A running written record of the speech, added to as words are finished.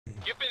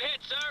You've been hit,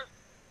 sir.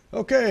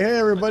 Okay, hey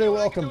everybody,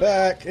 welcome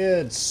back.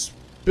 It's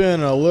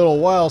been a little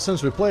while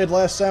since we played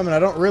last time, and I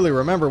don't really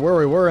remember where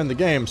we were in the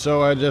game,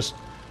 so I just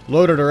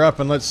loaded her up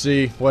and let's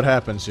see what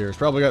happens here. It's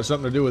probably got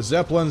something to do with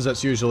Zeppelins.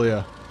 That's usually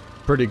a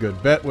pretty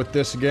good bet with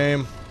this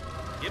game.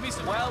 Give me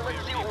some. Well,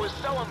 let's see what was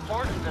so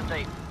important that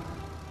they...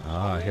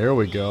 Ah, here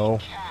we go.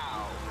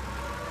 Cow.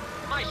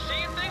 Am I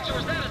seeing things, or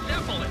is that a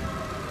Zeppelin?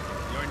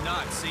 You're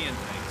not seeing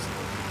things.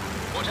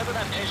 Whatever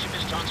that airship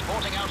is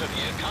transporting out of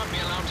here can't be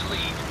allowed to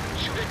leave.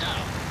 Shoot it down.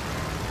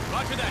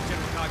 Roger that,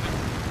 General Cogman.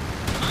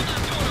 I'm not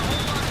doing a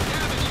whole lot of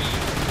damage here.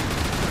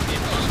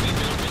 It must be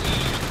built in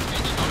here.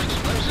 It's not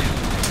explosive.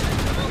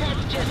 Well,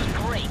 that's just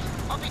great.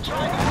 I'll be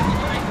trying to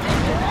find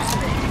things in that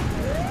thing.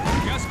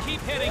 Just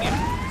keep hitting it.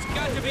 There's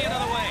got to be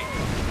another way.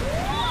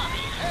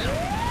 Bloody hell.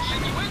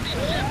 Genuine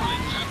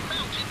Zeppelins have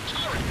mounted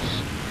turrets.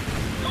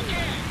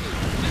 Okay,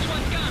 this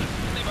one's got them.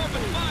 They've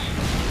opened fire.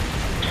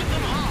 Hit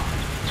them hard.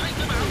 Take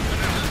them out, and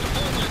they'll have to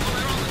fall back while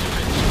they're on the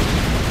defense.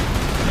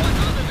 What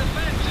are the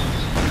defenses?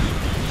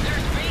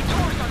 There's bay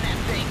doors on that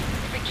thing.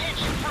 If it can't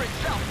shoot for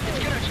itself, it's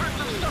gonna turn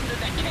loose something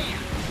that can.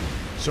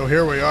 So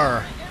here we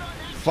are,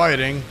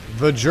 fighting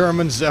the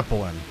German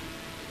Zeppelin.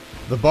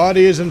 The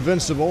body is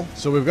invincible,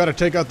 so we've got to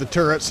take out the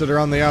turrets that are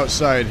on the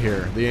outside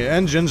here. The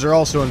engines are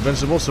also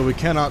invincible, so we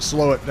cannot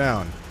slow it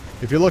down.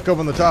 If you look up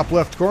in the top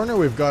left corner,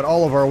 we've got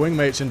all of our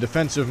wingmates in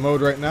defensive mode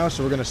right now,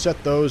 so we're going to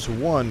set those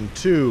 1,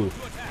 2,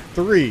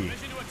 3,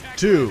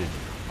 2,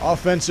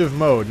 offensive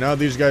mode. Now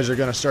these guys are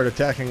going to start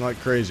attacking like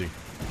crazy.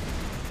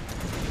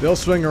 They'll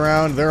swing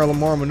around. They're a little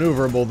more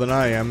maneuverable than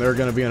I am. They're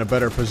going to be in a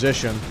better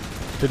position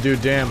to do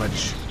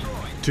damage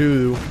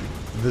to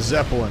the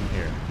Zeppelin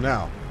here.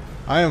 Now,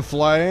 I am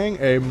flying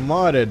a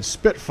modded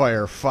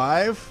Spitfire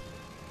 5.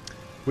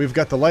 We've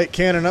got the light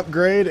cannon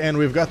upgrade, and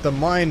we've got the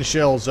mine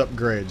shells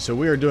upgrade. So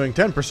we are doing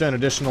 10%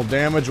 additional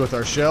damage with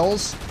our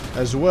shells,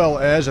 as well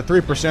as a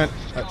 3%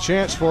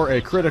 chance for a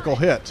critical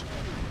hit.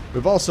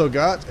 We've also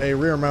got a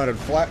rear-mounted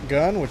flat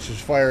gun, which is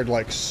fired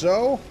like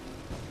so.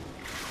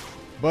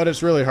 But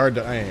it's really hard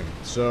to aim,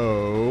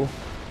 so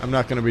I'm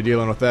not going to be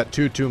dealing with that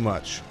too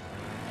much.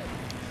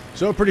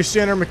 So pretty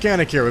standard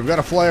mechanic here. We've got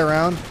to fly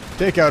around,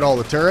 take out all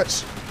the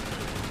turrets,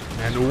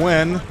 and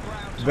when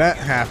that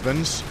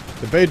happens,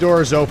 the bay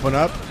doors open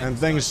up and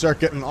things start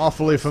getting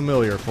awfully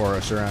familiar for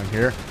us around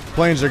here.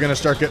 Planes are going to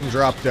start getting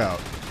dropped out,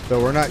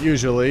 though we're not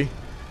usually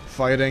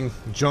fighting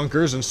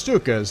Junkers and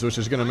Stukas, which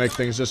is going to make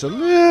things just a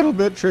little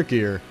bit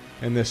trickier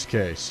in this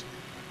case.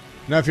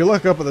 Now if you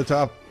look up at the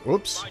top,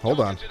 whoops, hold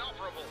on.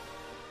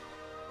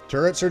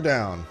 Turrets are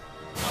down.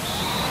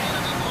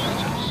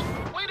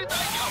 Where did they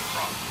come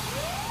from?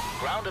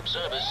 Ground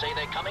observers say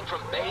they're coming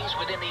from bays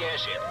within the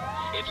airship.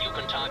 If you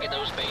can target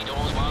those bay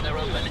doors while they're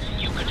open,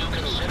 you can do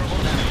considerable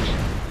damage.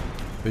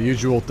 The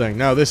usual thing.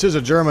 Now this is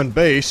a German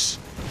base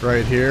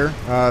right here,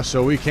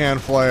 so we can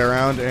fly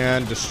around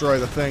and destroy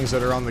the things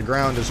that are on the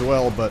ground as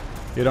well, but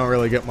you don't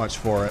really get much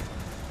for it.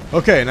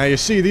 Okay, now you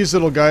see these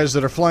little guys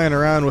that are flying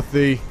around with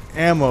the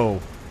ammo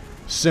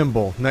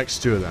symbol next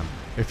to them.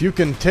 If you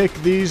can take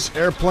these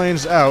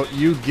airplanes out,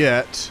 you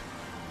get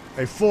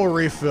a full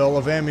refill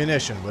of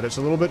ammunition, but it's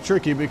a little bit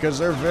tricky because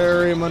they're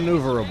very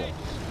maneuverable.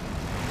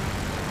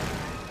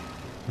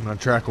 I'm going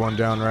to track one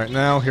down right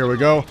now. Here we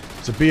go.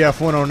 It's a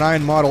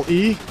BF-109 Model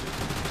E.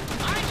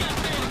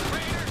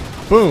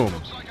 Boom!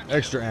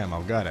 Extra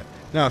ammo. Got it.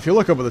 Now, if you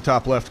look up at the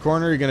top left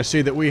corner, you're going to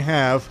see that we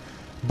have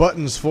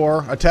buttons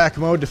for attack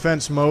mode,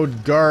 defense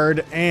mode,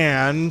 guard,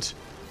 and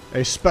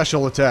a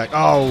special attack.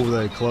 Oh,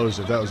 they closed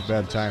it. That was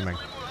bad timing.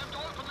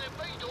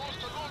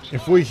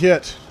 If we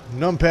hit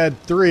numpad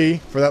 3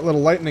 for that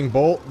little lightning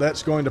bolt,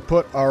 that's going to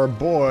put our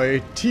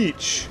boy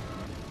Teach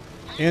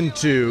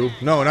into...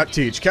 No, not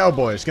Teach.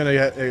 Cowboy. It's going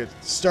to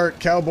start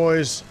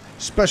Cowboy's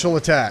special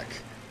attack,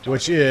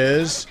 which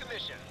is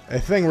a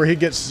thing where he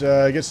gets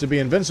to be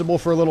invincible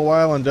for a little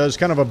while and does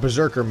kind of a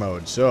berserker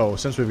mode. So,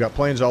 since we've got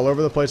planes all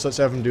over the place, let's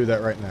have him do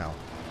that right now.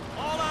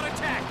 All out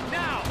attack,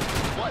 now!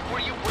 What were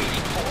you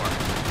waiting for?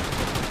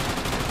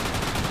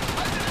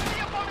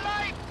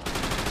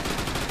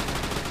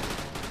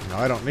 Now,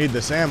 I don't need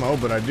this ammo,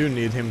 but I do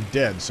need him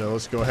dead. So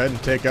let's go ahead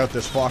and take out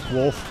this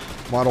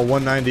Focke-Wulf Model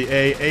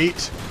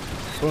 190A8.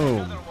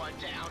 Boom.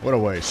 What a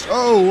waste.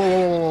 Oh, whoa,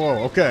 whoa, whoa,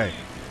 whoa. Okay.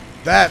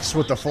 That's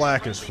what the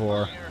flak is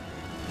for.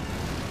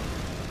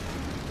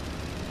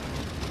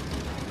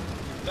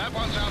 That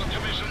one's out of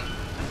commission.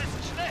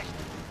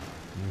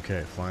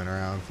 Okay, flying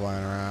around,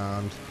 flying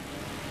around.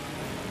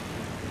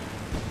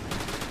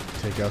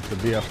 Take out the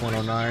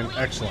BF-109.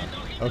 Excellent.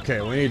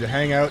 Okay, we need to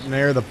hang out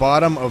near the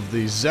bottom of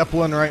the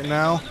Zeppelin right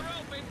now.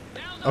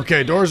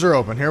 Okay, doors are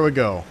open. Here we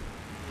go.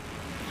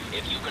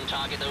 If you can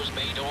target those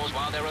bay doors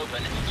while they're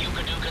open, you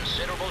can do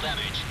considerable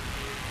damage.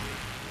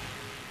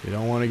 You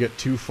don't want to get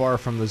too far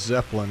from the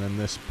Zeppelin in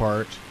this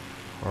part,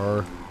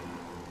 or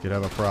you could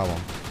have a problem.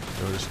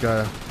 So we just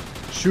gotta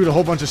shoot a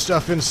whole bunch of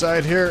stuff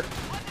inside here,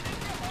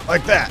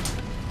 like that.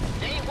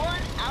 Day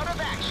one out of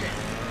action.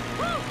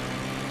 Woo!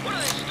 What are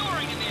they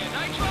storing in there,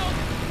 nitro?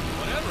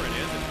 Whatever it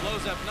is, it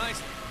blows up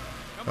nicely.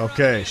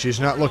 Okay, she's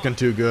not looking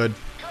too good.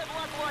 Good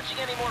luck watching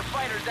launching any more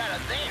fighters out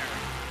of there.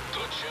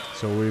 Good show.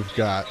 So we've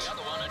got... The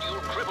other one and you'll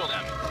cripple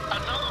them.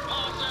 Another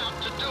pass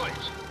out to do it.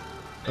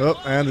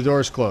 Oh, and the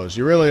door's closed.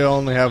 You really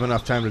only have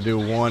enough time to do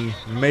one,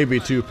 maybe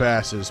two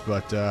passes,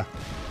 but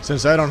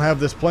since I don't have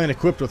this plane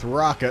equipped with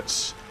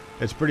rockets,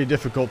 it's pretty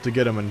difficult to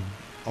get them in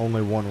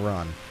only one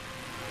run.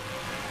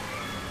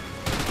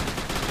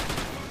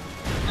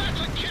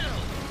 That's a kill.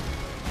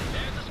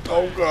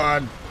 Oh,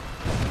 God.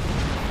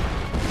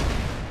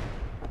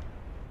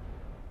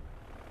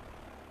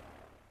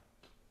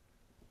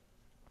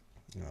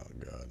 Oh,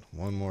 God.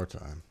 One more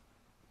time.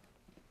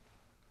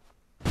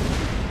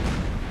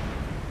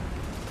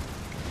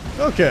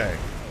 Okay.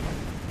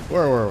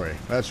 Where were we?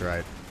 That's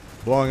right.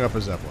 Blowing up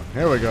a Zeppelin.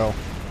 Here we go.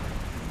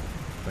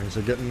 Things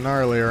are getting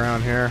gnarly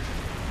around here.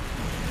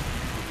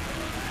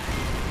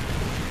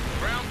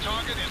 Ground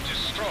target is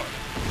destroyed.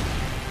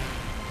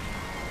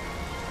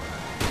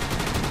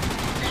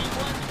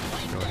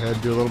 Go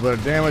ahead, do a little bit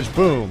of damage.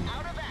 Boom.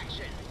 Out of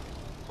action.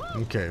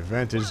 Okay,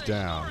 vent is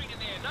down. In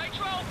there,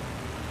 nitro?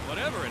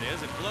 Whatever it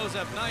is, it blows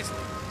up nicely.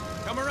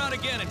 Come around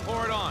again and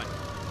pour it on.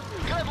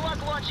 Good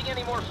luck launching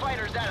any more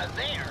fighters out of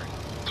there.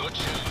 Good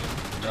show.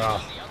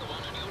 Oh,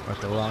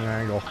 at the wrong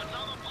angle.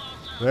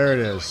 There it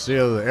is. See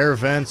the air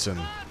vents and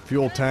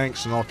fuel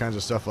tanks and all kinds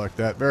of stuff like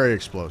that. Very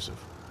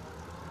explosive.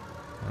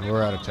 And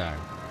we're out of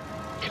time.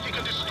 If you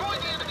can destroy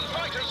the enemy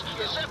fighters,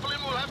 the Zeppelin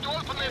will have to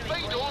open their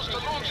bay doors to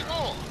launch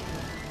more.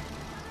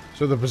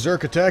 So the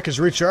Berserk attack is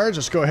recharged.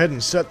 Let's go ahead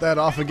and set that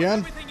off again.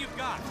 Everything you've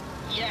got.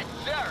 Yes,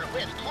 sir,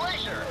 with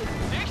pleasure.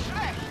 Next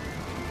smash.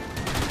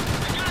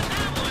 I got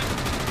that one.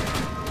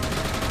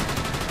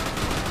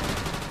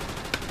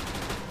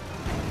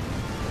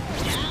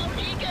 Down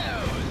he goes.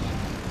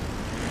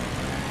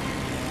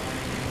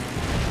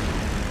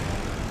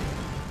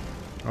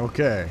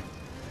 Okay.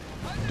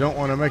 Don't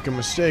want to make a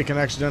mistake and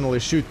accidentally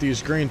shoot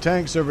these green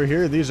tanks over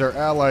here. These are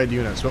allied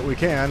units, but we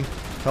can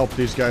help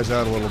these guys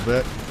out a little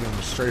bit. Give them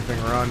a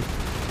strafing run.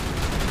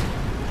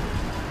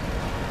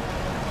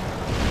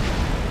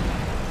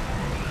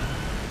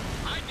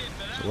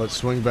 So let's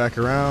swing back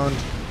around.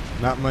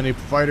 Not many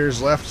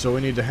fighters left, so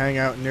we need to hang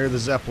out near the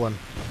Zeppelin.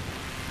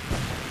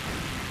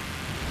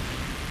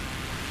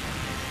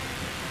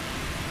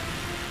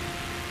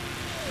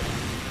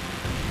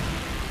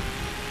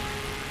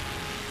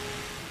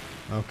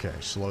 Okay,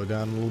 slow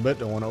down a little bit.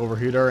 Don't want to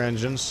overheat our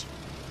engines.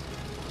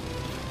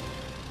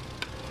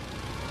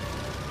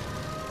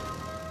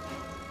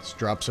 Let's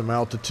drop some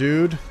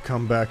altitude.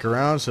 Come back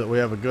around so that we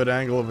have a good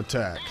angle of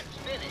attack.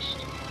 That's finished.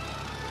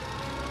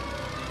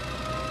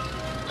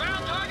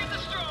 Ground target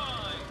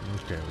destroyed.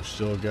 Okay, we've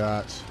still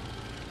got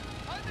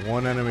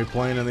one enemy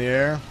plane in the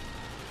air.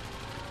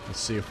 Let's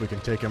see if we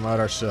can take him out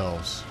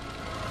ourselves.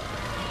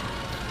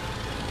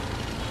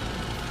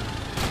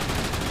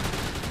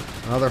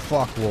 Another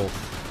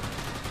Focke-Wulf.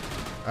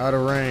 Out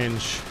of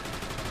range.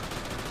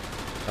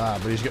 Ah,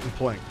 but he's getting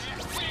plinked.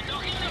 We're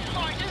knocking the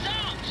fighters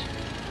out.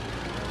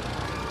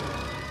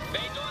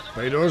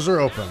 Bay doors are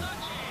open.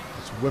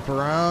 Let's whip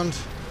around.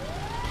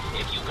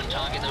 If you can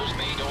target those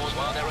bay doors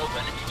while they're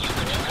open, you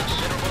can do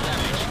considerable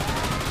damage.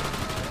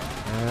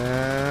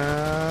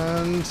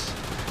 And...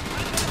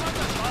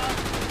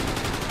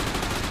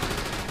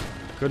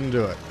 couldn't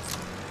do it.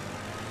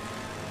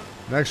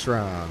 Next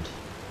round.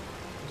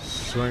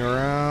 Swing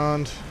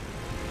around.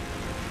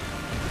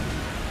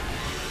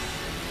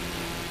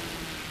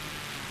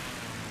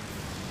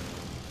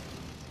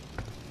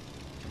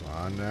 Come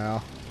on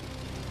now.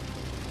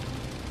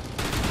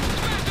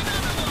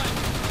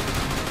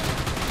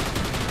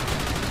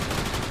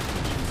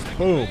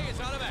 Boom. It's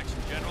out of action,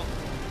 General.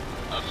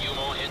 A few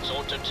more hits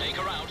ought to take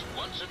her out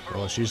once and for all.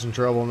 Well, she's in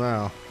trouble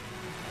now.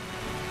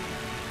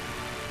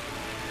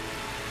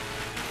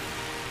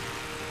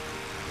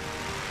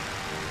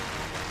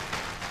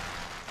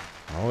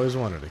 Always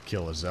wanted to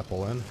kill a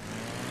Zeppelin.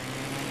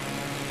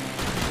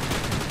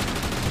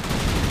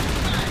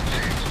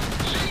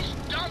 She's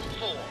done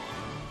for.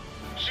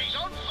 She's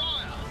on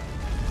fire.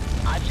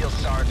 I feel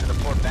sorry for the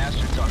poor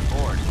bastards on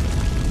board.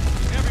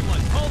 Everyone,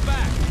 hold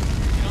back.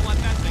 You don't want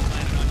that thing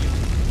landed on you.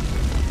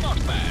 Not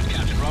bad,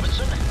 Captain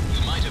Robinson.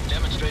 You might have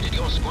demonstrated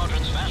your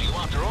squadron's value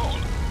after all.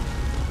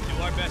 Do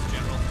our best,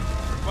 General.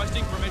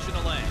 Requesting permission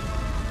to land.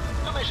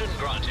 Permission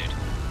granted.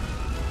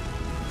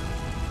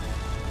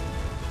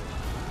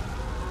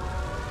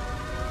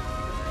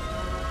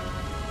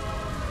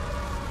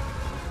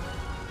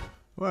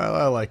 Well,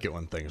 I like it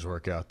when things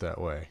work out that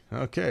way.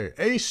 Okay,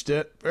 aced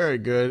it. Very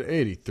good.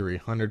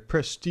 8,300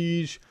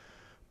 prestige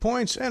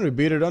points, and we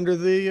beat it under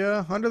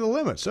the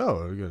limit.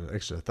 So we got an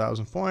extra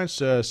 1,000 points.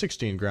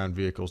 16 ground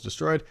vehicles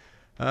destroyed.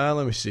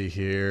 Let me see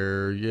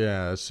here.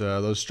 Yes,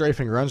 those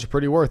strafing runs are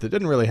pretty worth it.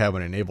 Didn't really have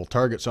any naval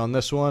targets on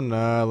this one.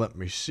 Let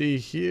me see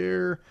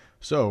here.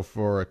 So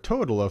for a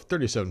total of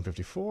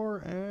 3754,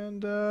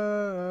 and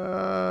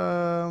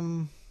I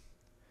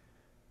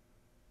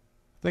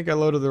think I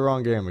loaded the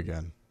wrong game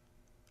again.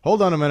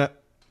 Hold on a minute.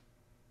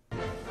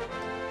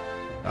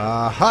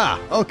 Aha!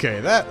 Okay,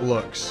 that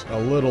looks a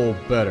little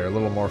better, a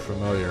little more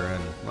familiar,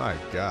 and my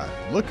god,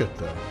 look at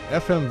the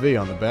FMV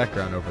on the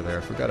background over there.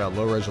 I forgot how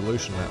low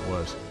resolution that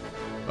was.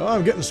 Oh,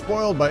 I'm getting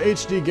spoiled by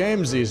HD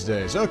games these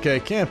days. Okay,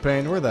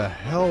 campaign, where the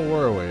hell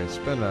were we? It's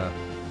been a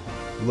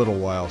little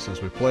while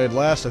since we played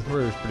last.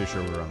 We're pretty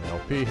sure we were on the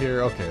LP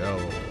here. Okay, we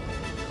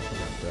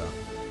got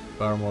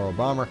Balmoral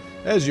Bomber.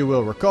 As you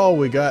will recall,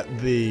 we got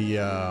the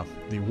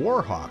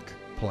Warhawk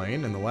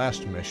plane in the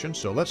last mission,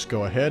 so let's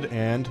go ahead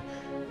and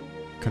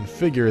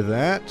configure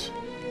that.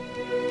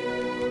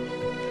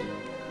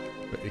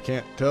 But you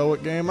can't tell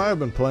what game I've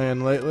been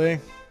playing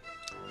lately.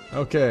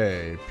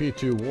 Okay,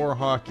 P2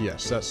 Warhawk.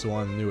 Yes, that's the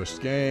one,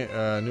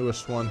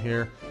 newest one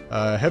here.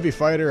 Heavy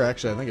fighter.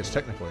 Actually, I think it's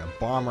technically a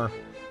bomber.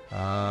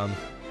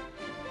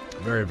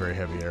 Very, very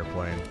heavy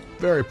airplane.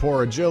 Very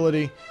poor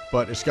agility,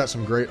 but it's got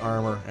some great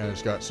armor and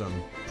it's got some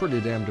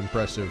pretty damned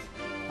impressive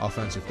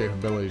offensive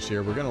capabilities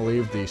here. We're going to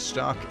leave the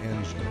stock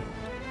engine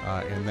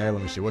in there.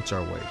 Let me see, what's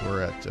our weight?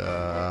 We're at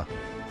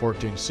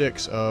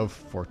 14.6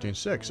 of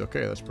 14.6.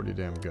 Okay, that's pretty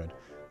damn good.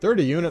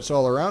 30 units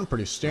all around,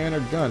 pretty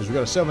standard guns. We've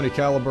got a 70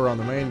 caliber on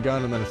the main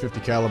gun and then a 50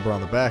 caliber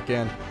on the back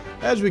end.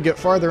 As we get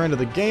farther into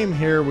the game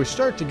here, we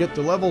start to get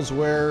to levels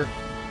where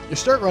you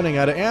start running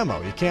out of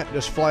ammo. You can't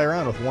just fly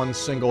around with one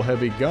single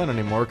heavy gun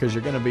anymore because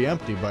you're going to be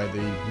empty by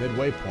the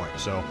midway point.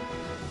 So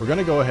we're going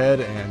to go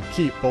ahead and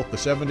keep both the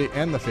 70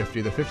 and the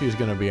 50. The 50 is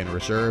going to be in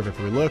reserve. If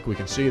we look, we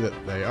can see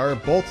that they are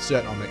both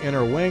set on the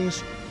inner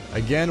wings.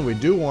 Again, we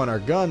do want our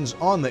guns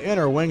on the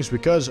inner wings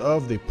because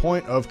of the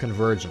point of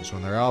convergence.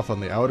 When they're off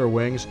on the outer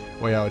wings,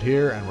 way out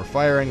here, and we're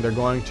firing, they're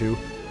going to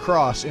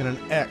cross in an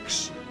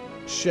X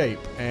shape.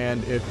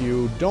 And if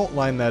you don't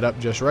line that up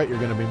just right, you're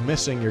going to be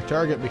missing your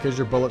target because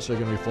your bullets are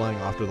going to be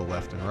flying off to the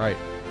left and right.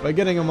 By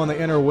getting them on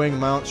the inner wing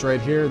mounts right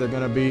here, they're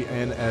going to be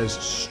in as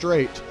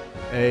straight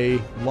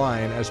a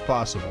line as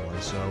possible.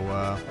 And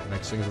so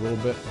makes things a little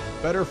bit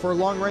better for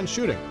long-range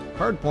shooting.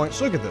 Hard points,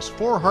 look at this,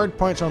 4 hard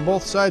points on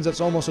both sides. That's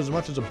almost as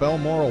much as a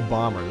Balmoral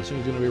bomber. This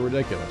thing's going to be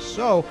ridiculous.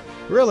 So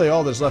really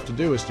all there's left to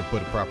do is to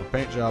put a proper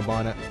paint job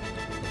on it.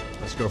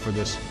 Let's go for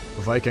this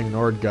Viking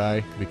Nord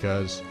guy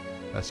because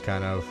that's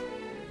kind of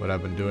what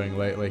I've been doing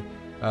lately.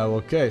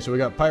 Okay, so we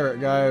got pirate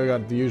guy, we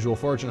got the usual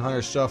fortune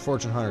hunter stuff,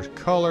 fortune hunter's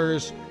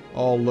colors,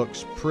 all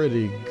looks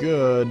pretty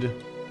good.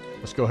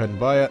 Let's go ahead and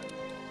buy it.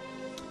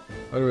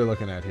 What are we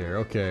looking at here?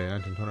 Okay,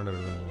 1920,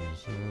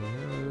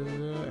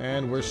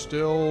 and we're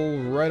still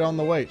right on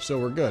the weight, so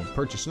we're good.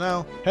 Purchase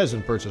now, has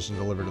been purchased and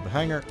delivered to the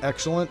hangar.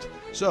 Excellent.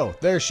 So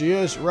there she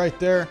is right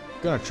there.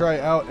 Gonna try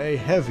out a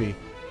heavy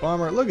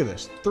bomber. Look at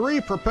this,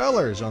 3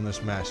 propellers on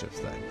this massive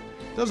thing.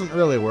 Doesn't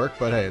really work,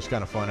 but hey, it's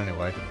kind of fun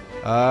anyway.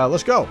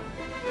 Let's go.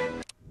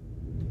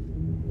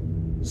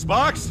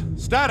 Sparks,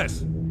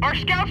 status. Our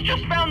scouts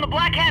just found the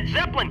Black Hat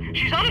Zeppelin.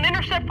 She's on an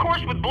intercept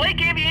course with Blake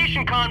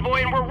Aviation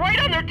Convoy, and we're right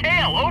on their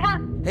tail.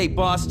 Over? Hey,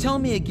 boss, tell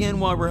me again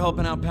while we're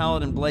helping out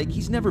Paladin Blake.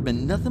 He's never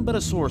been nothing but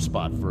a sore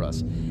spot for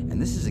us.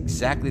 And this is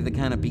exactly the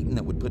kind of beating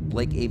that would put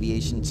Blake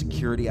Aviation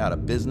Security out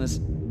of business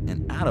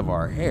and out of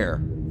our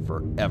hair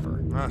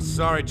forever.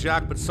 Sorry,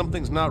 Jack, but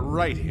something's not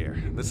right here.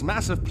 This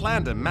massive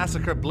plan to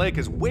massacre Blake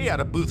is way out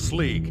of Booth's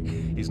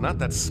league. He's not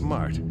that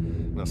smart.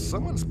 Now,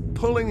 someone's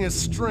pulling his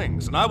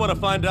strings, and I want to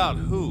find out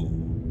who.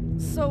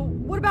 So,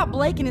 what about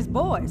Blake and his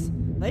boys?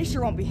 They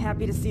sure won't be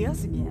happy to see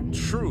us again.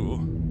 True,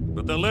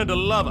 but they'll learn to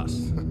love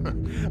us.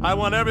 I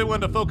want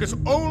everyone to focus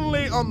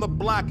only on the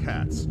Black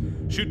Hats.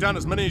 Shoot down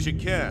as many as you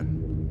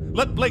can.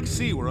 Let Blake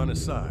see we're on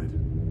his side.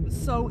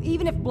 So,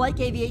 even if Blake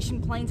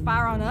Aviation planes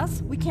fire on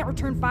us, we can't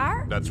return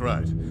fire? That's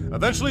right.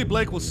 Eventually,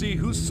 Blake will see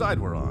whose side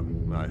we're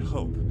on, I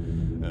hope.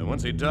 And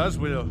once he does,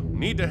 we'll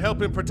need to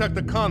help him protect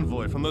the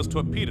convoy from those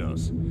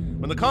torpedoes.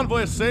 When the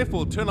convoy is safe,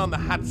 we'll turn on the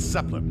Hat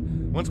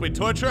Zeppelin. Once we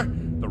torture,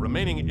 the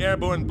remaining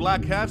airborne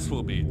Black Hats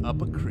will be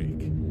up a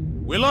creek.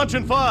 We launch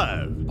in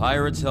 5!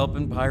 Pirates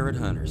helping pirate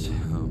hunters.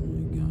 Oh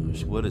my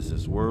gosh, what is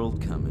this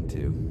world coming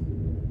to?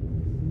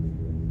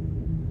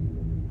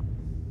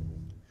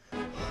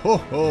 Ho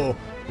ho,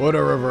 what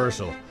a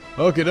reversal.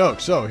 Okie doke,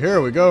 so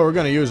here we go. We're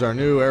going to use our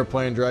new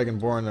airplane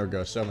Dragonborn. There we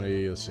go,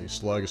 70, let's see,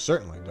 slugs.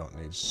 Certainly don't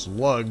need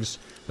slugs.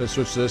 Let's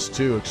switch this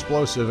to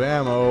explosive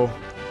ammo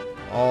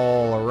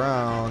all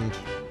around.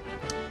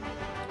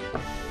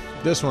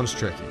 This one's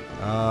tricky.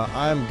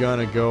 I'm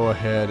gonna go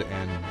ahead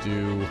and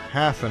do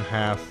half and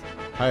half,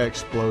 high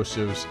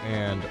explosives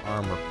and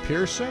armor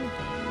piercing.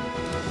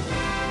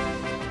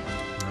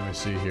 Let me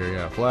see here,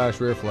 yeah, flash,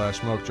 rear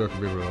flash, smoke, choker,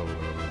 blah, blah, blah,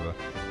 blah, blah.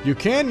 You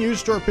can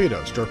use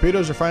torpedoes.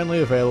 Torpedoes are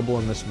finally available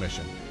in this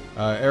mission.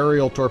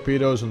 Aerial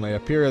torpedoes, when they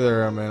appear,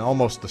 they're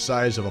almost the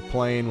size of a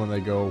plane when they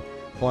go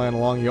flying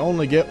along. You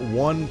only get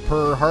 1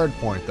 per hard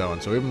point though,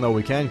 and so even though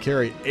we can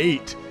carry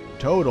 8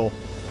 total,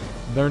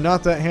 they're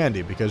not that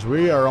handy because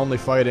we are only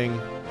fighting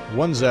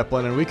 1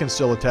 Zeppelin and we can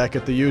still attack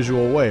it the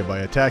usual way by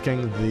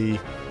attacking the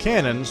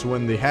cannons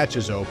when the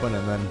hatches open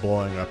and then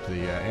blowing up the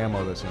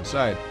ammo that's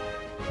inside.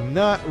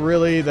 Not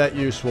really that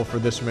useful for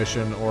this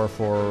mission or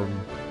for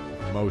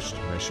most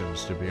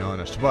missions, to be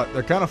honest, but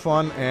they're kind of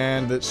fun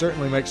and it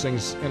certainly makes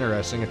things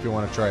interesting if you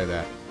want to try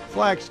that.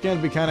 Flak's going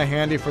to be kind of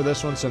handy for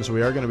this one since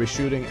we are going to be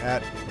shooting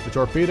at the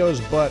torpedoes,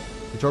 but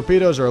the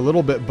torpedoes are a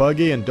little bit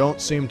buggy and don't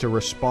seem to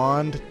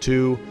respond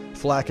to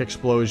flak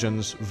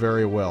explosions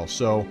very well.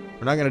 So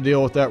we're not going to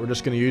deal with that. We're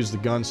just going to use the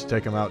guns to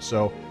take them out.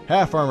 So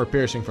half armor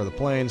piercing for the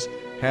planes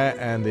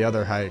and the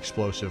other high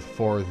explosive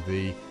for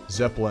the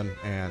Zeppelin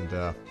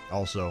and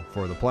also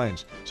for the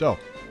planes. So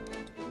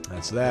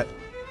that's that.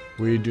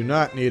 We do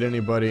not need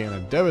anybody in a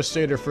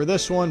Devastator for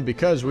this one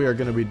because we are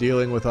going to be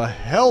dealing with a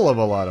hell of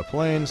a lot of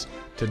planes.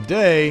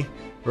 Today,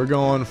 we're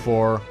going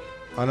for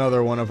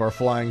another one of our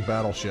flying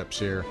battleships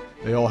here.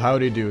 The old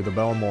howdy-do, the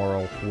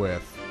Balmoral,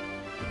 with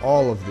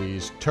all of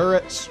these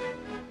turrets.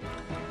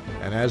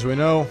 And as we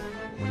know,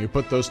 when you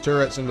put those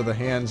turrets into the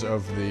hands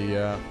of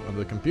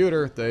the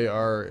computer, they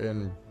are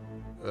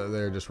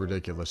they're just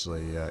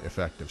ridiculously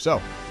effective.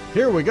 So,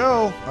 here we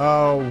go.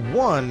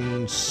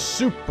 One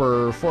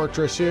super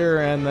fortress here,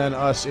 and then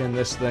us in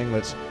this thing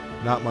that's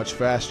not much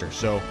faster.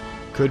 So,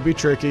 could be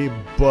tricky,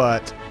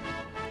 but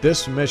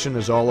this mission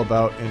is all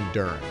about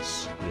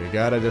endurance. You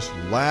gotta just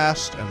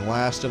last and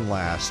last and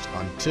last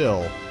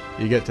until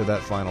you get to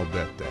that final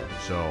bit there.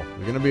 So,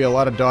 there's gonna be a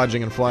lot of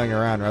dodging and flying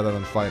around rather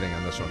than fighting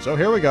on this one. So,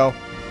 here we go.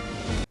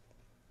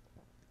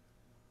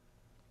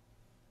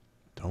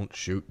 Don't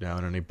shoot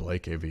down any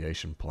Blake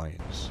aviation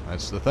planes.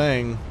 That's the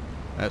thing.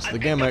 That's the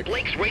gimmick.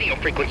 Blake's radio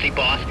frequency,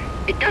 boss.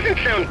 It doesn't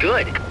sound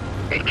good.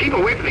 Hey, keep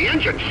away from the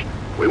engines.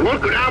 We won't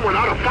go down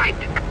without a fight.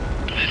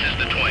 This is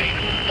the Twain.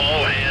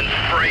 All hands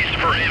braced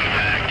for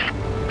impact.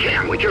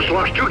 Damn, we just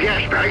lost 2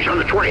 gas bags on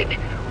the Twain.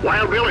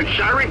 Wild Bill and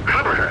Siren,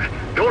 cover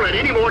her. Don't let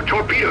any more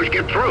torpedoes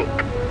get through.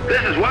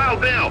 This is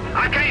Wild Bill.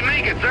 I can't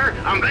make it, sir.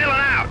 I'm bailing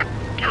out.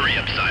 Hurry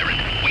up, Siren.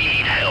 We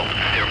need help.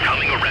 They're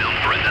coming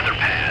around for another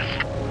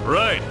pass.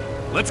 Right.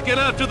 Let's get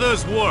after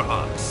those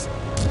Warhawks.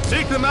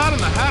 Take them out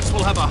and the Hats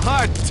will have a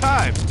hard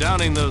time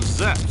downing those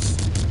Zeps.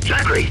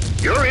 Zachary,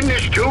 you're in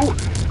this too?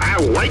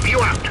 I'll wipe you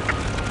out.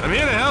 I'm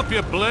here to help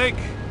you, Blake.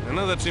 I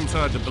know that seems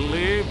hard to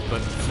believe,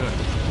 but...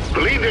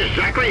 Believe this,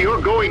 Zachary, you're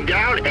going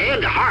down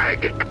and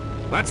hard.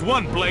 That's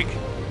one, Blake.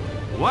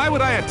 Why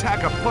would I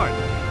attack a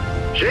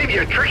partner? Save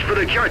your tricks for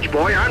the judge,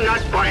 boy. I'm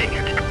not buying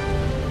it.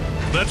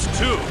 That's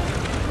 2.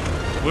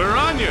 We're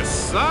on your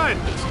side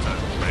this time,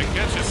 Blake.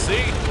 Can't you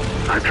see?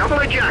 A couple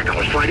of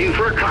jackals fighting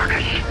for a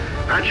carcass.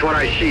 That's what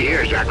I see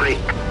here, Zachary.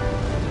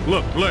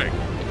 Look, Blake,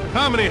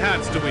 how many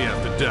Hats do we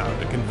have to down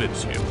to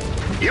convince you?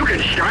 You can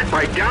start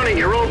by downing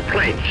your own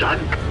plane, son.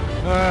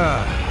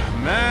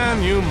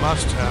 Man, you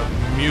must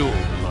have mule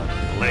blood,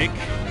 Blake.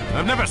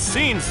 I've never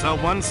seen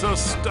someone so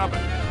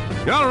stubborn.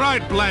 You're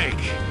right,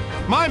 Blake.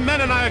 My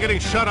men and I are getting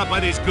shot up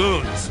by these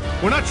goons.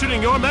 We're not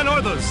shooting your men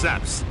or those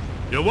Zeps.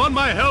 You want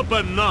my help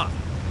or not?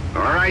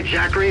 All right,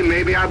 Zachary,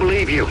 maybe I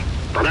believe you.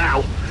 For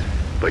now.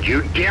 But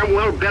you damn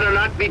well better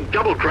not be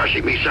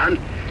double-crossing me, son.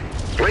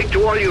 Blake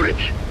to all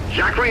units.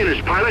 Zachary and his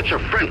pilots are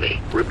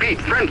friendly.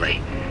 Repeat,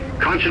 friendly.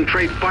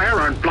 Concentrate fire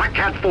on Black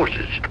Hat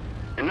forces.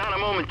 And not a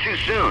moment too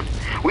soon.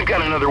 We've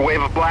got another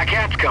wave of Black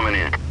Hats coming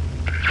in.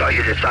 So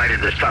you decided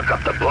to suck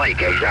up to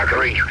Blake, eh,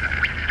 Zachary?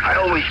 I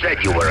always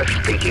said you were a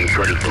stinking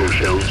goody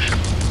two-shoes.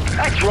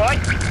 That's right.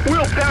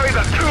 We'll bury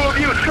the 2 of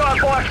you side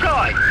by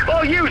side.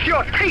 I'll use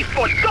your teeth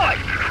for dice.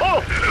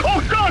 Oh,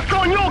 dance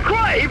on your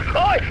grave.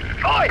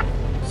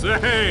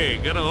 Say,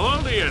 get a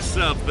hold of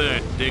yourself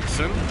there,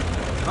 Dixon.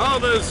 All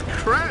those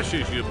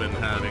crashes you've been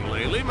having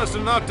lately must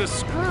have knocked a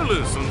screw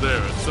loose in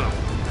there or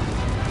something.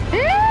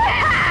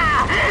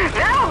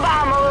 That'll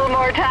buy 'em a little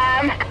more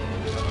time.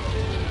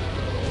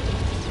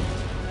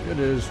 It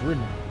is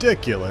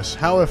ridiculous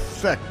how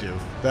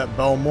effective that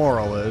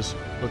Balmoral is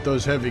with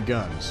those heavy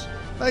guns.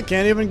 I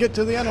can't even get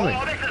to the enemy.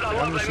 Oh, this is a I'm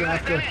lovely just gonna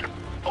have mess,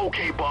 to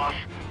Okay, boss.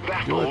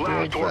 That's the do it the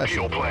last torpedo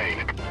old-fashioned way.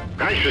 plane.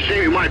 Thanks for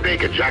saving my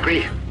bacon,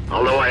 Zachary.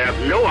 Although I have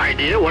no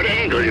idea what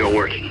angle you're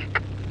working.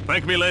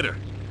 Thank me later.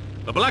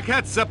 The Black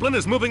Hat Zeppelin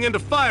is moving into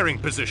firing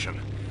position.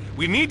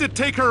 We need to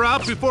take her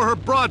out before her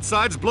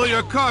broadsides blow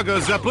your cargo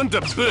Zeppelin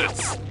to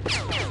bits.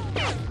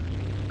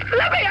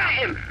 Let me at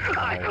him!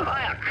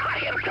 I'll cut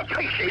him to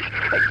pieces.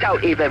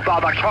 Don't even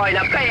bother trying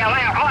to bail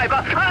out either.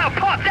 I'll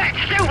pop that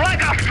suit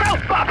like a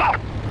soap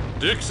bubble!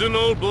 Dixon,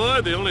 old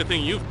boy, the only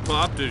thing you've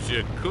popped is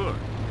your cork.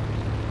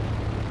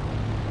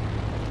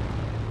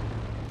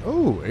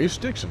 Oh, Ace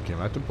Dixon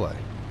came out to play.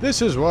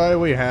 This is why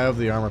we have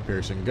the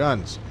armor-piercing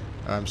guns.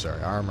 I'm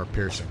sorry,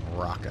 armor-piercing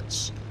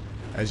rockets.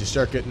 As you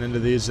start getting into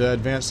these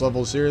advanced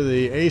levels here,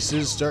 the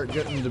aces start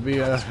getting to be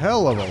a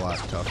hell of a lot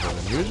tougher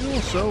than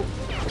usual, so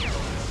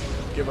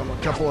give them a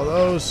couple of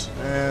those,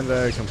 and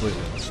I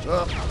completely messed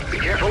up. Be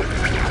careful.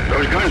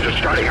 Those guns are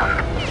starting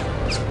up.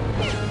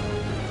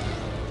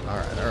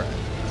 Alright, alright.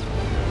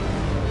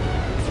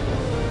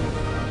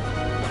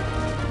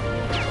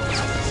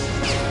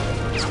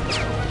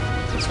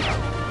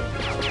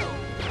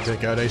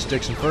 Take out Ace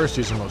Dixon first,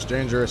 he's the most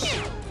dangerous.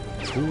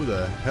 Who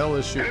the hell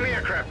is shooting? Enemy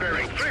aircraft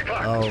bearing 3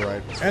 o'clock.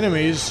 Alright.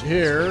 Enemies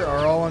here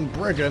are all on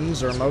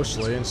brigands, or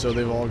mostly, and so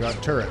they've all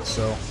got turrets,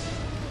 so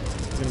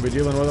I'm gonna be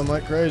dealing with them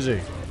like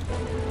crazy.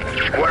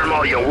 Squirm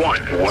all you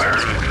want, worm.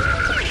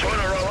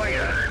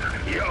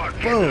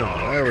 Boom!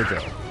 There we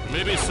go.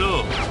 Maybe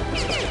so.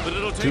 But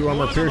it'll take 2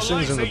 armor more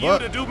piercings in than the the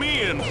butt. likes of you to do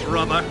me in,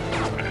 brother.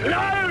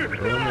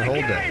 Only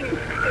hold that.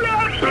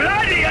 Not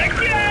bloody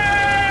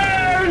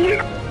again!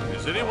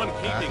 Is anyone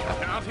keeping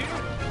count here?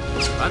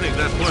 I think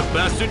that poor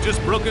bastard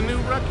just broke a new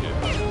record.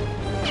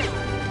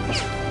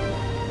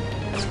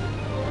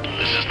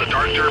 This is the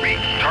Dark Derby.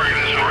 Target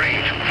is in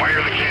range.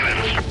 Fire the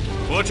cannons.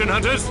 Fortune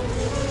hunters,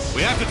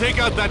 we have to take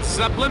out that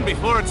Zeppelin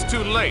before it's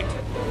too late.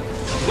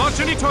 Launch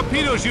any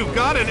torpedoes you've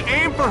got and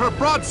aim for her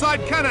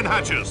broadside cannon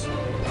hatches.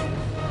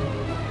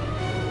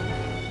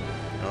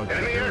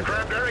 Enemy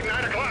aircraft bearing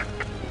 9 o'clock.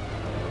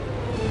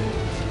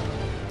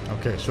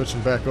 Okay,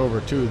 switching back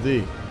over to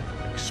the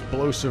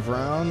explosive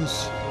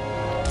rounds.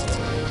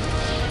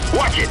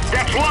 Watch it!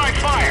 That's live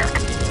fire!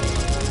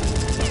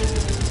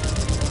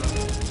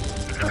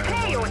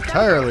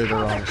 Entirely the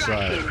wrong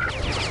side.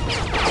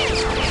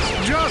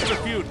 Just a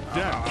few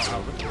dents.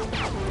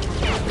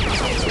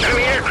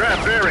 Enemy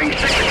aircraft bearing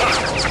 6 o'clock.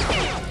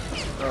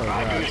 Oh,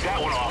 God. Use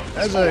that one off.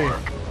 As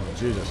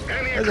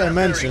I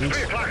mentioned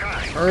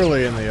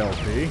early in the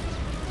LP,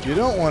 you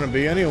don't want to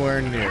be anywhere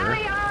near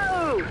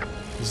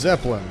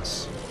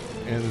Zeppelins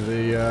in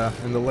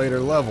the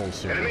later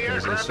levels here,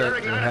 because they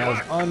start to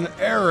have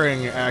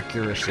unerring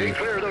accuracy,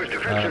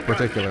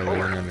 particularly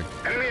when in a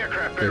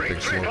great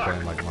big slow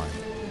plane like mine.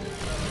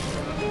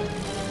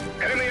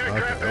 Enemy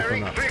aircraft Okay,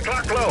 bearing open up. 3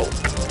 o'clock low.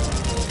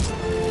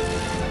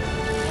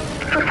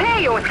 Prepare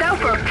yourself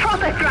for a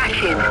proper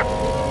thrashing.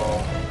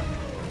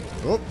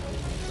 Oh,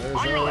 there's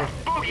On your our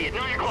left, bogey at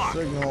 9 o'clock.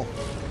 signal.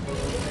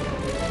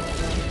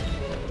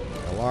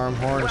 Alarm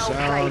horn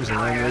sounds, and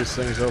then these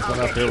things open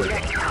up. Here we go.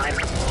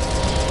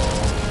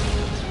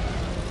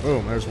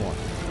 Boom, there's 1.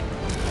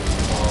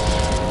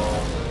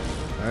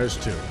 There's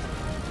 2.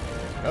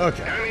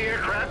 Okay. Enemy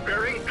aircraft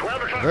bearing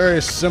 12 o'clock.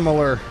 Very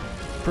similar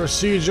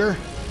procedure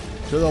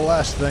to the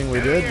last thing we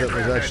did that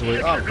was actually,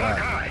 oh God,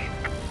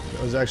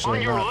 that was actually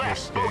On your not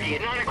this left, bogey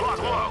game. at 9 o'clock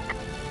low.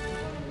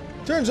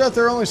 Turns out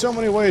there are only so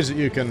many ways that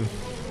you can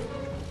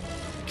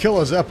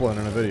kill a Zeppelin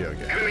in a video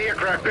game. Enemy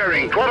aircraft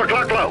bearing 12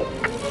 o'clock low.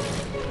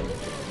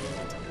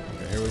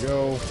 Okay, here we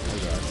go.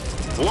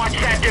 Oh Watch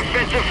that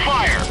defensive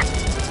fire.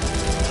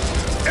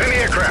 Enemy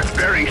aircraft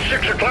bearing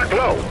 6 o'clock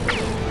low.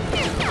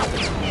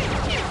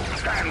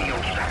 Damn you,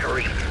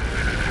 Zachary.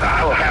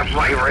 I'll have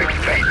my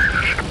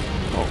revenge.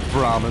 Oh,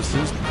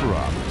 promises,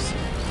 promise.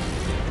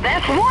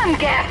 That's one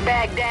gas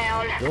bag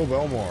down. God. Go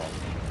Balmoral.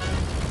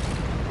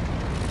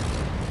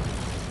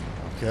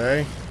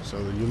 Okay,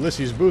 so the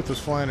Ulysses Booth was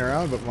flying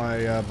around, but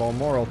my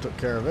Balmoral took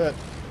care of it.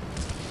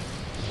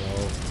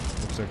 So,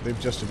 looks like they've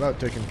just about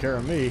taken care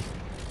of me.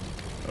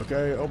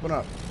 Okay, open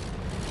up.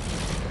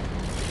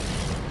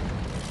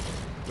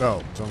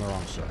 Oh, it's on the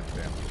wrong side,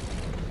 damn.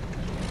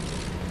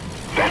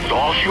 That's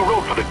all she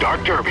wrote for the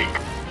Dark Derby.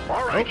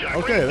 All right, Oh,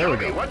 okay, there we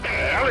go. What the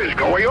hell is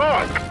going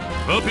on?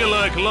 Hope you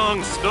like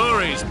long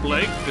stories,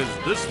 Blake, because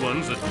this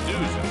one's a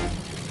doozy.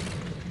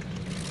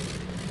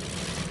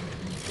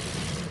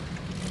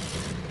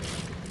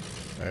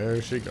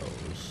 There she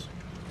goes.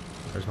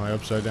 There's my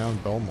upside down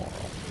Balmoral.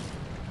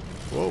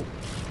 Whoa.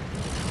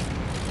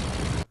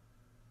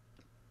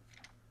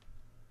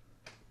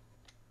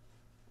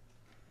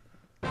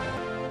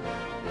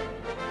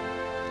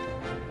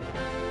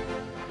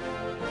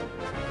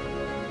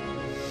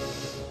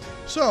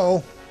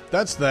 So,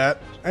 that's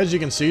that. As you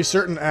can see,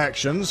 certain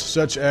actions,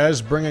 such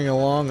as bringing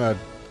along a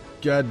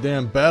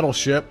goddamn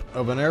battleship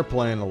of an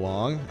airplane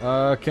along,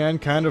 can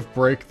kind of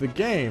break the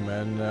game.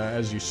 And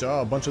as you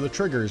saw, a bunch of the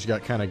triggers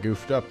got kind of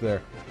goofed up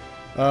there.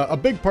 A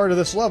big part of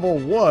this level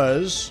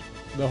was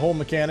the whole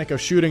mechanic of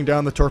shooting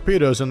down the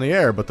torpedoes in the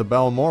air, but the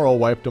Balmoral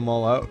wiped them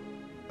all out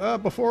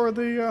before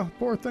the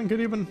poor thing could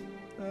even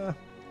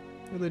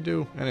really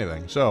do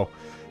anything. So,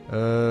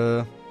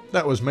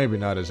 that was maybe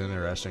not as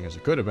interesting as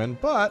it could have been,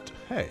 but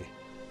hey,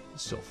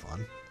 it's still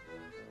fun.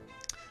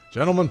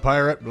 Gentleman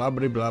Pirate, blah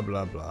blah blah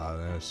blah blah.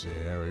 Let's see,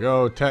 here we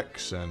go.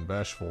 Tex and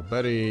Bashful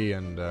Betty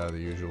and the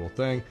usual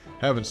thing.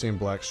 Haven't seen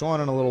Black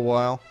Swan in a little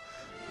while.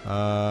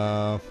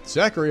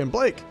 Zachary and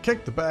Blake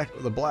kicked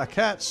the black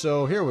hat,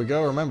 so here we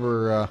go.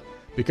 Remember,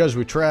 because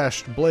we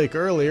trashed Blake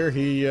earlier,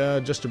 he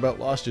just about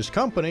lost his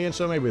company, and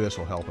so maybe this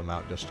will help him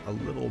out just a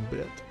little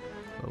bit.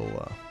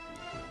 Little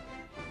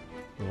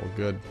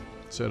good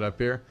setup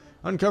here.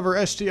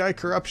 Uncover STI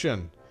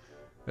corruption.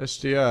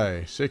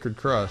 STI, Sacred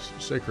Trust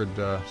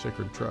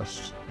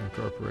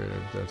Incorporated.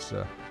 That's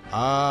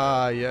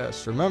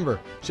yes. Remember,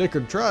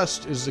 Sacred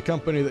Trust is the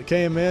company that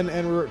came in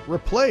and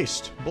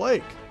replaced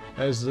Blake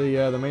as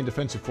the main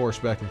defensive force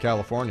back in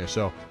California.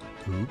 So,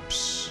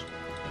 oops.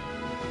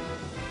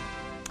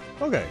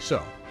 Okay,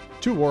 so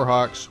 2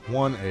 Warhawks,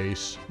 1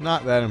 Ace.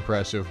 Not that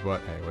impressive,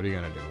 but hey, what are you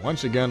gonna do?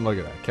 Once again, look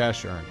at that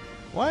cash earned.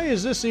 Why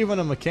is this even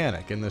a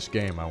mechanic in this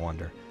game? I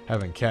wonder.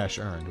 Having cash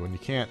earned when you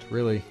can't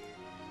really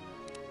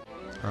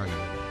earn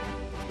anything.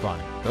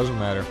 Fine, doesn't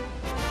matter.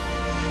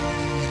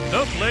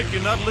 No, Blake,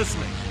 you're not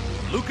listening.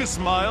 Lucas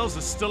Miles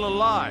is still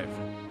alive.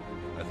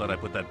 I thought I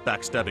put that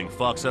backstabbing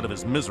fox out of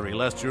his misery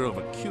last year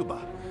over Cuba.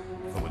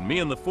 But when me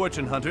and the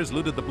fortune hunters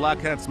looted the Black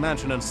Hat's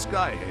mansion in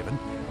Skyhaven,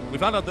 We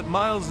found out that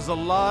Miles is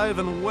alive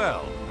and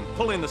well, and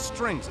pulling the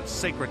strings of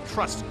Sacred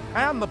Trust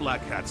and the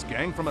Black Hats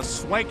gang from a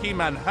swanky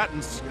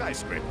Manhattan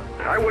skyscraper.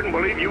 I wouldn't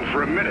believe you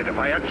for a minute if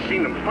I hadn't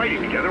seen them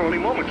fighting together only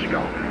moments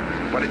ago.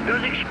 But it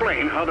does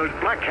explain how those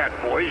Black Hat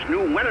boys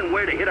knew when and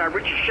where to hit our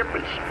richest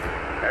shipments.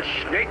 As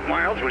Snake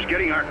Miles was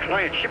getting our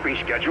client shipping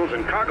schedules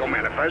and cargo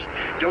manifest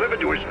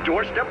delivered to his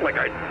doorstep like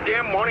a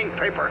damn morning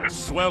paper.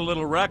 Swell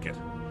little racket.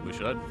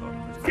 Wish I'd thought of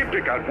it. He'd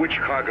pick out which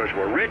cargoes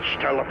were rich,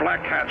 tell the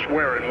Black Hats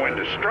where and when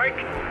to strike.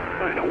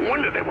 No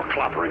wonder they were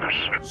clobbering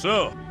us.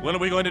 So, when are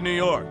we going to New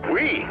York?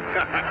 We?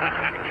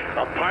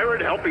 A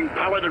pirate helping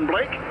Paladin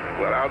Blake?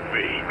 Well, I'll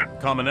be.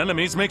 Common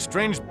enemies make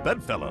strange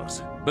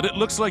bedfellows, but it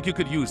looks like you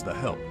could use the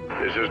help.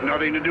 This has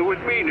nothing to do with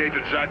me,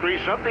 Nathan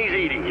Zachary. Something's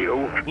eating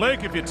you.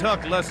 Blake, if you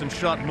talked less and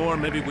shot more,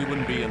 maybe we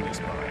wouldn't be in this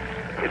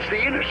bind. It's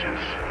the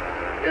innocence,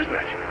 isn't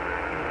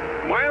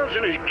it? Miles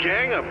and his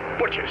gang are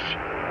butchers.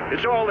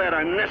 It's all that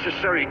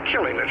unnecessary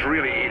killing that's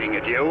really eating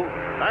at you.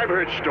 I've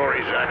heard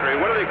stories, Zachary.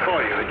 What do they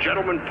call you, the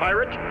gentleman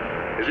pirate?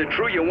 Is it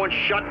true you once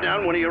shot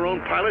down one of your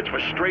own pilots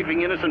for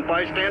strafing innocent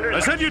bystanders? I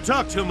said you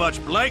talk too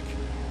much, Blake.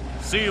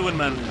 See you in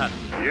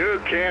Manhattan.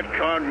 You can't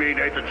con me,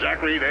 Nathan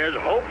Zachary. There's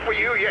hope for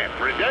you yet.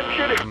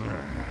 Redemption is...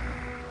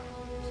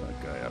 Is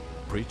that guy a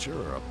preacher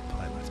or a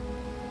pilot?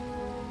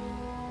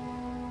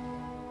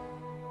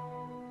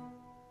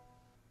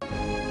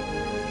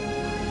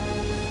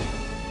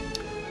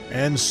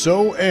 And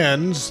so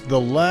ends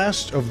the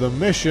last of the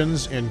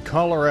missions in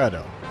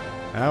Colorado.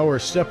 Now we're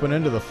stepping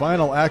into the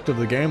final act of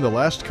the game, the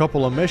last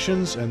couple of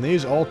missions, and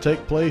these all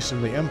take place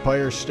in the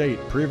Empire State,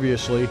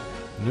 previously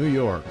New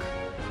York.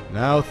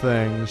 Now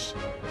things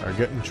are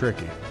getting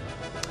tricky.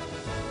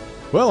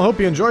 Well, I hope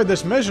you enjoyed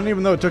this mission,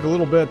 even though it took a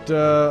little bit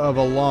of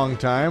a long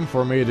time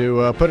for me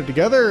to put it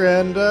together,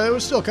 and it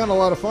was still kind of a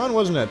lot of fun,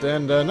 wasn't it?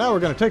 And now we're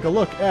going to take a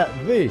look at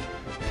the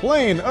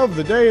plane of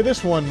the day.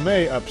 This one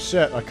may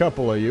upset a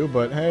couple of you,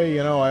 but hey,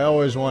 you know, I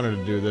always wanted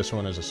to do this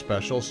one as a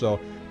special, so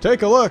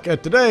take a look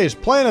at today's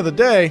plane of the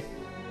day.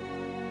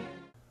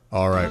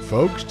 Alright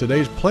folks,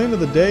 today's plane of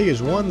the day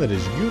is one that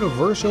is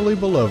universally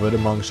beloved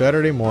among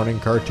Saturday morning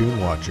cartoon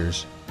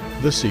watchers,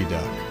 the Sea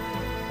Duck.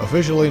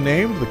 Officially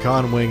named the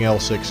Conwing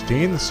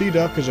L-16, the Sea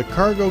Duck is a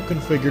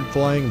cargo-configured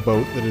flying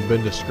boat that had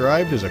been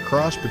described as a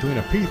cross between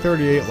a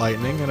P-38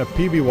 Lightning and a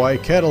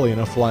PBY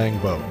Catalina flying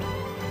boat.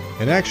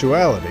 In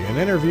actuality, an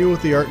interview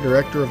with the art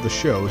director of the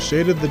show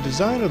stated the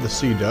design of the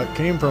Sea Duck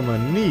came from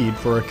a need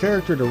for a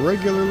character to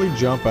regularly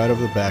jump out of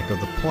the back of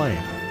the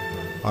plane.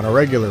 On a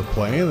regular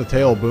plane, the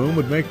tail boom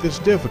would make this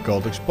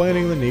difficult,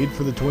 explaining the need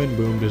for the twin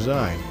boom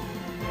design.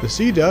 The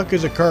Sea Duck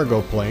is a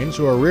cargo plane,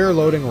 so a rear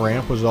loading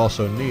ramp was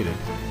also needed.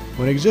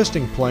 When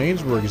existing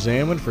planes were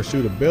examined for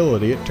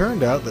suitability, it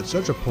turned out that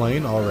such a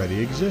plane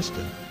already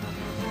existed.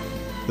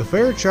 The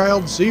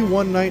Fairchild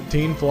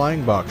C-119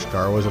 flying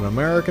boxcar was an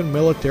American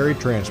military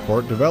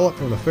transport developed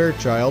from the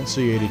Fairchild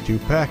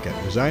C-82 Packet,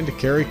 designed to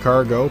carry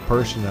cargo,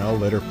 personnel,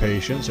 litter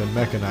patients, and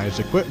mechanized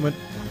equipment,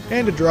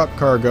 and to drop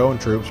cargo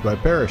and troops by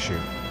parachute.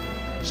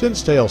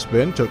 Since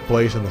tailspin took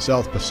place in the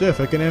South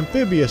Pacific, an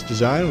amphibious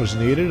design was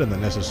needed and the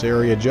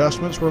necessary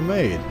adjustments were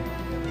made.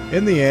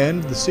 In the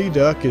end, the Sea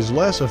Duck is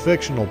less a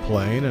fictional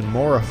plane and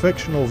more a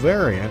fictional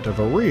variant of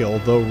a real,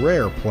 though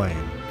rare,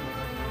 plane.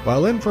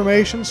 While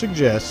information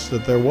suggests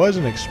that there was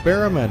an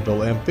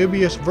experimental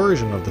amphibious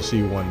version of the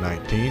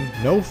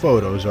C-119, no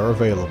photos are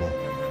available.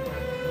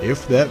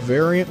 If that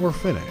variant were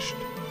finished,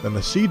 then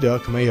the Sea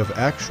Duck may have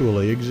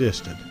actually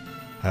existed,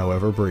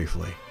 however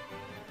briefly.